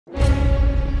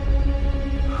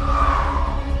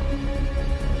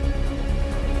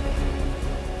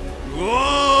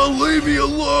Leave me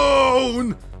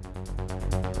alone!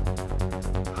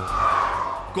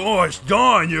 Gosh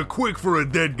darn, you're quick for a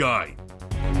dead guy.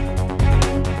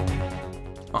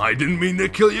 I didn't mean to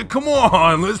kill you. Come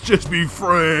on, let's just be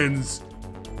friends.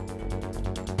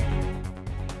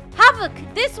 Havoc,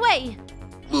 this way!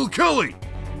 Little Kelly!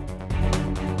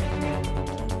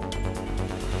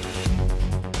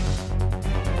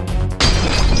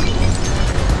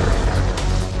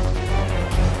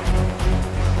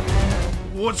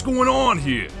 What's going on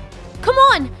here? Come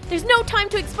on, there's no time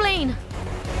to explain.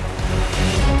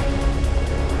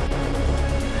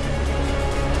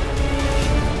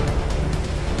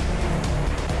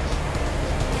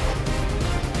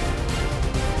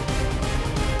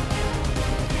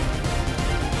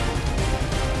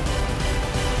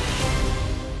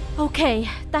 Okay,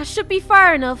 that should be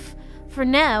far enough. For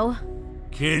now.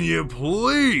 Can you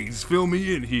please fill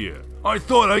me in here? I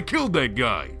thought I killed that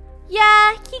guy.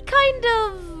 Yeah, he kind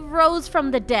of rose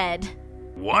from the dead.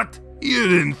 What? You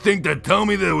didn't think to tell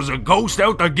me there was a ghost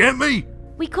out to get me?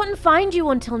 We couldn't find you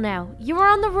until now. You were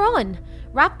on the run.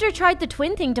 Raptor tried the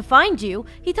twin thing to find you.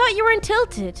 He thought you were in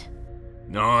Tilted.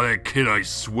 No, that kid, I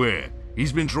swear.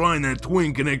 He's been trying that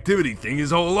twin connectivity thing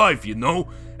his whole life, you know?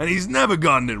 And he's never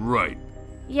gotten it right.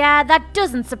 Yeah, that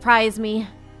doesn't surprise me.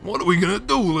 What are we gonna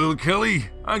do, little Kelly?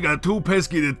 I got 2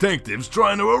 pesky detectives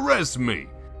trying to arrest me.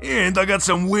 And I got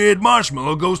some weird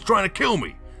marshmallow ghost trying to kill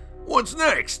me. What's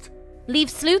next? Leave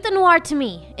Sleuth and Noir to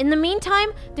me. In the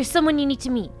meantime, there's someone you need to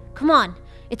meet. Come on,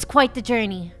 it's quite the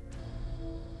journey.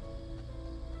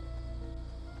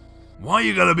 Why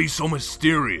you gotta be so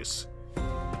mysterious?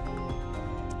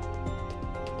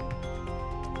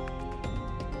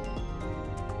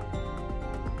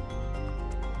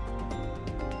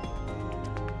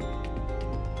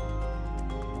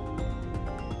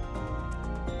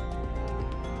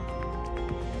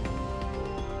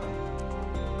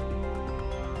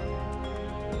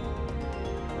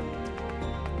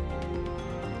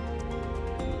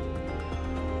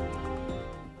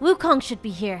 Wukong should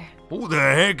be here. Who the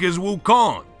heck is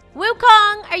Wukong?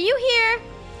 Wukong, are you here?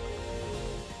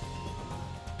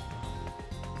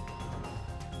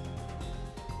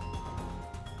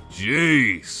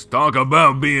 Jeez, talk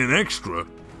about being extra.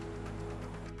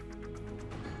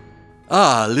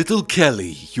 Ah, little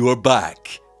Kelly, you're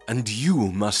back. And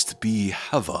you must be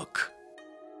Havoc.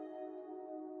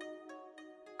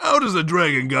 How does the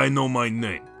dragon guy know my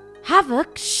name?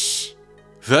 Havoc, shh.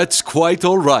 That's quite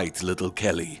all right, little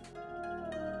Kelly.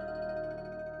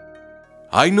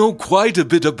 I know quite a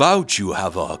bit about you,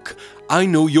 Havoc. I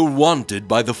know you're wanted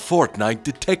by the Fortnite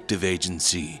detective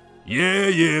agency.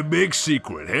 Yeah, big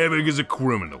secret. Havoc is a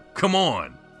criminal. Come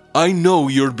on. I know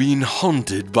you're being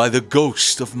haunted by the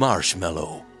ghost of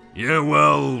Marshmello. Yeah,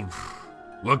 well,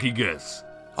 lucky guess.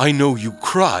 I know you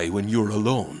cry when you're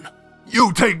alone.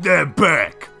 You take that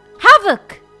back!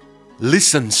 Havoc!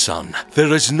 Listen, son,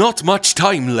 there is not much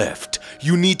time left.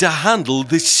 You need to handle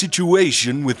this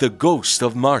situation with the ghost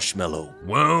of Marshmello.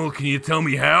 Well, can you tell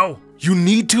me how? You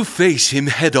need to face him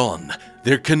head on.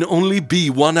 There can only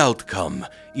be one outcome.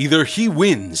 Either he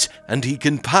wins and he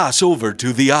can pass over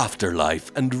to the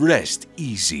afterlife and rest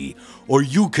easy, or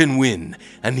you can win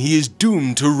and he is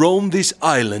doomed to roam this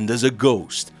island as a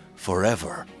ghost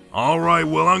forever. Alright,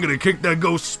 well, I'm gonna kick that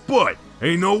ghost's butt.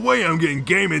 Ain't no way I'm getting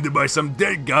game-ended by some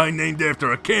dead guy named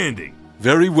after a candy.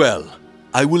 Very well.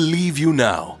 I will leave you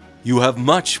now. You have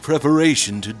much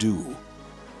preparation to do.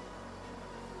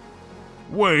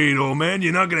 Wait, old man,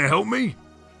 you're not gonna help me?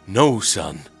 No,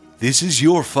 son. This is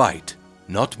your fight,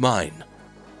 not mine.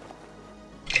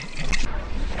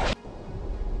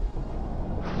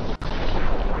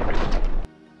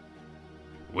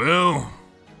 Well,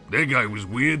 that guy was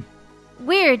weird.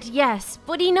 Weird, yes,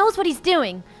 but he knows what he's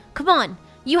doing. Come on,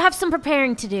 you have some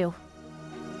preparing to do.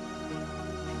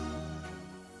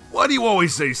 Why do you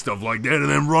always say stuff like that and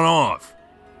then run off?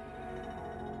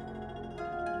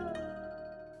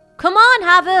 Come on,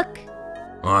 Havoc!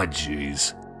 Ah,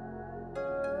 jeez.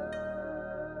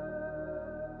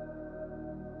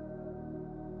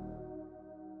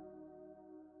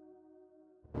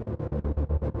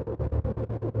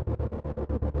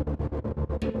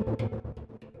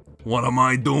 What am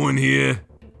I doing here?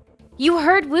 You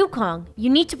heard Wukong. You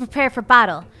need to prepare for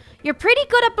battle. You're pretty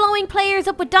good at blowing players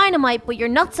up with dynamite, but you're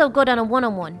not so good on a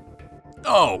one-on-one.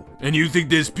 Oh, and you think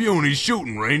this puny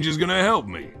shooting range is gonna help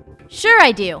me? Sure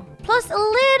I do. Plus a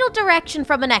little direction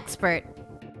from an expert.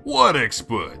 What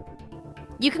expert?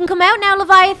 You can come out now,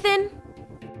 Leviathan.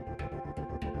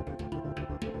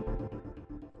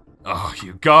 Oh,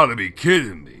 you gotta be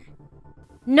kidding me.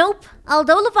 Nope.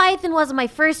 Although Leviathan wasn't my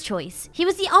first choice, he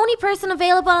was the only person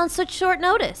available on such short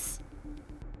notice.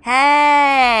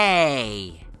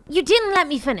 Hey! You didn't let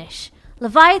me finish.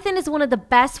 Leviathan is one of the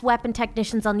best weapon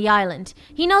technicians on the island.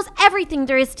 He knows everything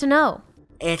there is to know.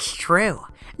 It's true.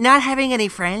 Not having any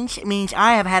friends means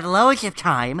I have had loads of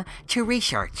time to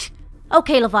research.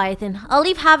 Okay, Leviathan, I'll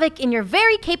leave Havoc in your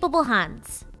very capable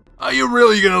hands. Are you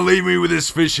really gonna leave me with this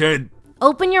fish head?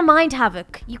 Open your mind,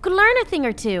 Havoc. You could learn a thing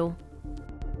or two.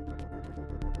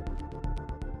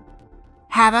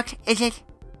 Havoc, is it?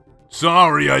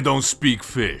 Sorry, I don't speak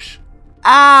fish.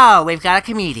 Oh, we've got a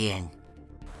comedian.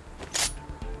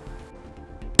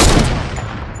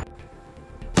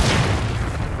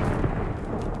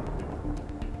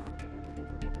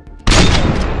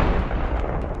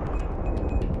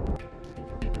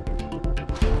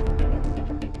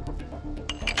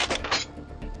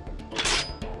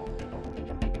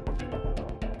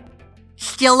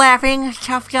 Still laughing,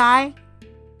 tough guy?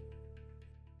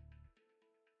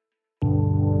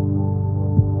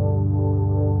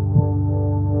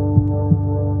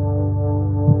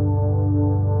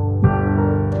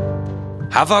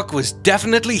 Havoc was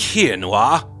definitely here,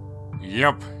 Noir.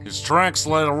 Yep, his tracks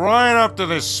led right up to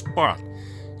this spot.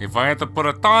 If I had to put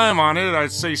a time on it,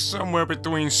 I'd say somewhere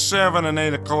between 7 and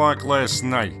 8 o'clock last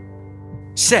night.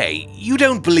 Say, you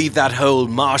don't believe that whole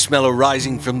marshmallow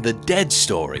rising from the dead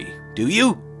story, do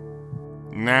you?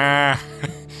 Nah,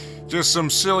 just some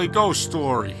silly ghost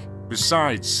story.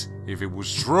 Besides, if it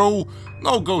was true,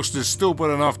 no ghost is stupid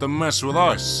enough to mess with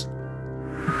us.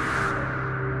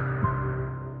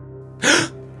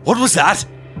 What was that?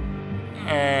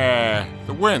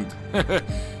 The wind.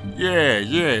 Yeah,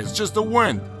 it's just the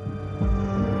wind.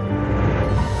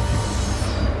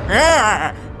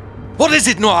 Ah! What is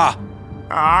it, Noir?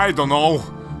 I don't know.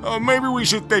 Maybe we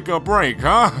should take a break,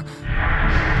 huh?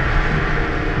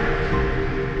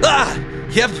 Ah!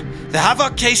 Yep, the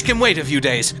Havoc case can wait a few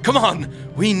days. Come on,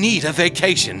 we need a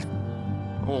vacation.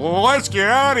 Let's get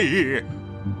out of here.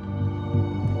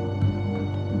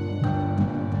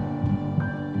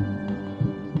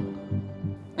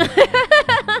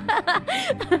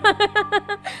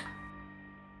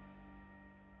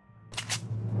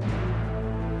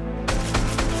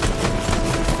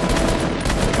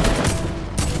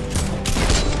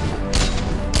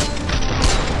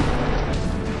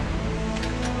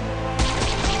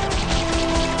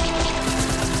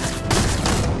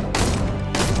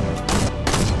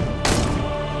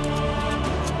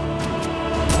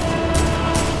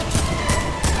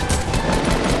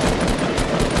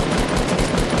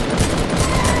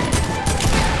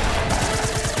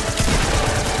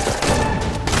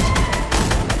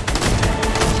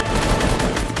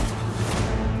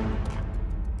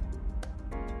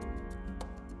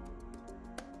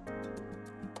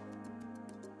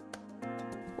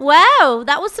 Wow,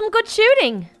 that was some good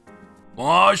shooting.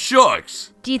 Aw,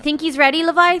 shucks. Do you think he's ready,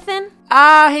 Leviathan?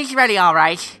 He's ready all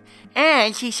right.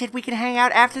 And she said we can hang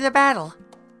out after the battle.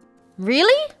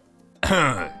 Really?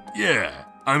 Yeah,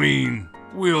 I mean,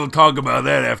 we'll talk about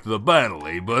that after the battle,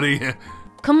 eh, buddy?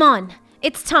 Come on,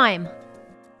 it's time.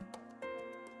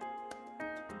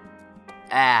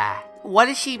 What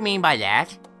does she mean by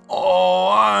that? Oh,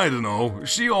 I don't know.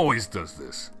 She always does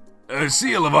this. See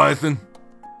you, Leviathan.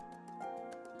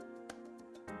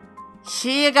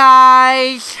 See you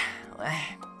guys.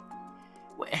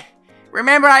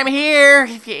 Remember, I'm here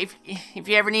if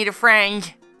you ever need a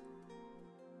friend.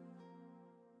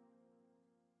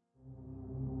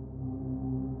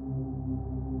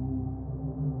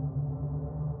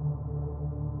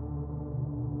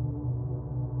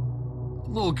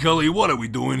 Little Kelly, what are we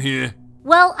doing here?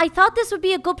 Well, I thought this would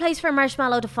be a good place for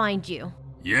Marshmallow to find you.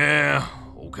 Yeah,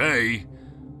 okay.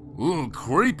 A little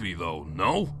creepy, though,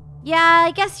 no? Yeah,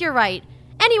 I guess you're right.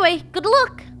 Anyway, good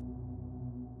luck.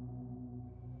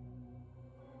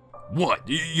 What,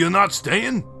 you're not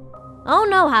staying? Oh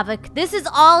no, Havoc. This is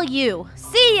all you.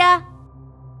 See ya!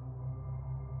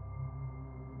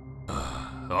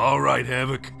 Alright,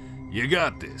 Havoc. You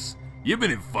got this. You've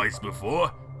been in fights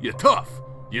before. You're tough.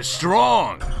 You're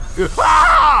strong.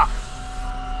 Ah!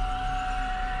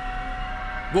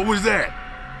 What was that?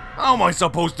 How am I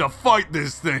supposed to fight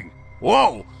this thing?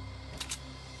 Whoa!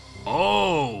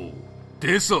 Oh,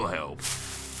 this'll help.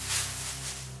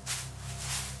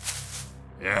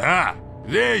 Aha!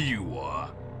 There you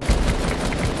are.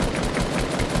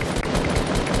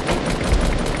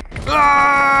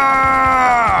 Ah!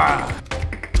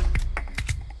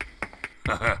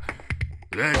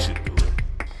 That should do it.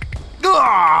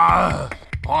 Ah!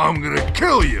 I'm gonna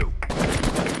kill you.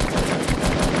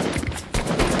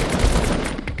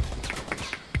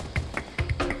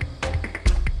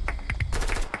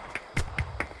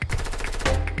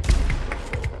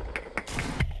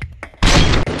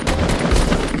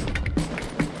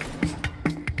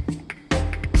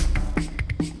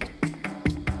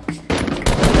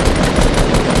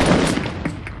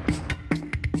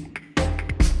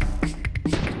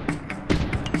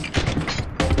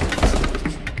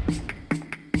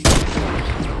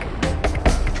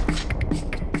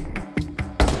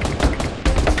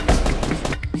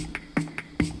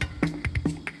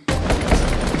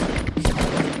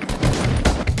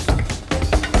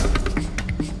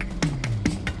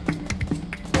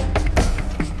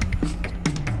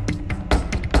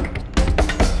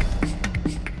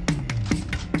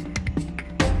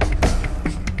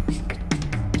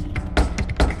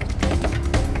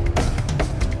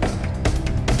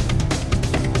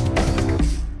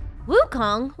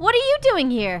 Wukong, what are you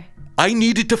doing here? I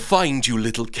needed to find you,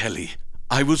 little Kelly.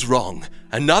 I was wrong.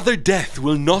 Another death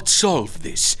will not solve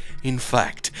this. In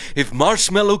fact, if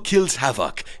Marshmallow kills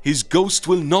Havoc, his ghost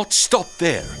will not stop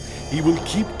there. He will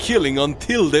keep killing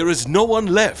until there is no one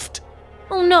left.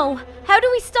 Oh no, how do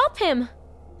we stop him?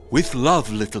 With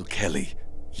love, little Kelly.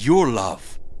 Your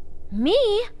love.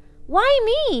 Me? Why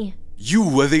me? You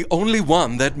were the only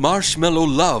one that Marshmallow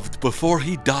loved before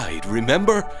he died,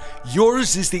 remember?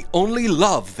 Yours is the only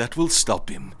love that will stop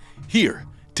him. Here,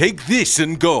 take this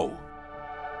and go.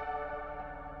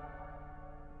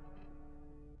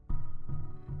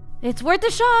 It's worth a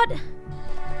shot.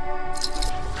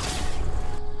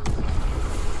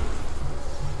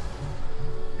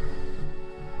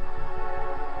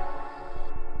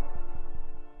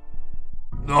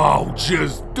 Oh,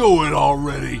 just do it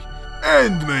already.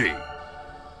 End me.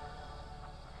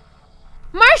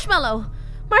 Marshmallow!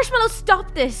 Marshmallow,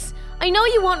 stop this. I know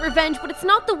you want revenge, but it's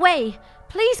not the way.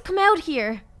 Please come out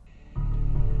here.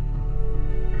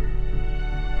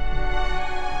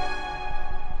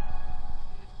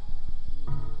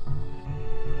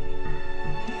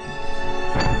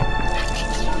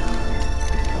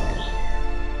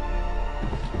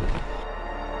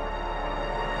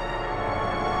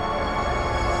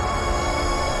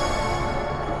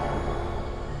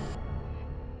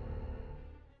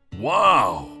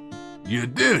 Wow, you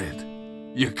did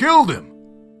it. You killed him.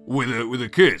 With a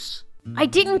kiss. I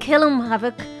didn't kill him,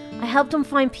 Havoc. I helped him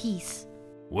find peace.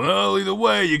 Well, either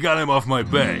way, you got him off my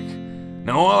back.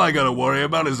 Now all I gotta worry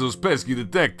about is those pesky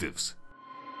detectives.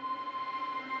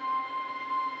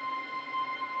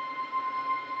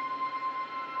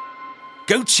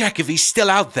 Go check if he's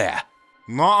still out there.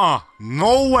 Nuh-uh,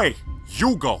 no way.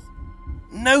 You go.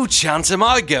 No chance am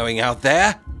I going out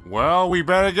there. Well, we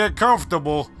better get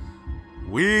comfortable.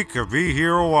 We could be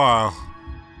here a while.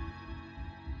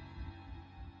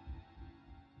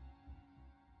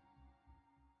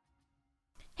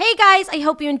 Hey guys, I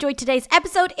hope you enjoyed today's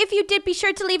episode. If you did, be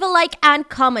sure to leave a like and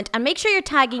comment, and make sure you're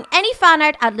tagging any fan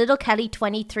art at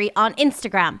littlekelly23 on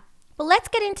Instagram. But let's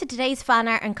get into today's fan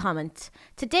art and comments.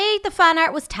 Today, the fan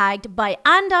art was tagged by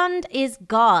Andond is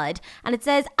God, and it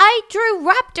says, I drew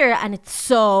Raptor, and it's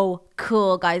so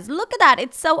cool, guys. Look at that.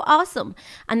 It's so awesome.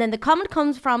 And then the comment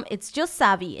comes from It's Just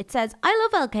Savvy. It says, I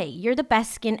love LK. You're the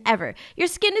best skin ever. Your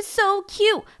skin is so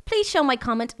cute. Please show my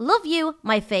comment. Love you,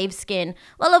 my fave skin.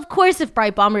 Well, of course, if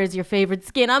Bright Bomber is your favorite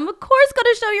skin, I'm of course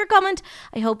going to show your comment.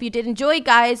 I hope you did enjoy,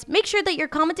 guys. Make sure that you're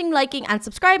commenting, liking, and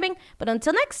subscribing. But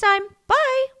until next time,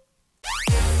 bye.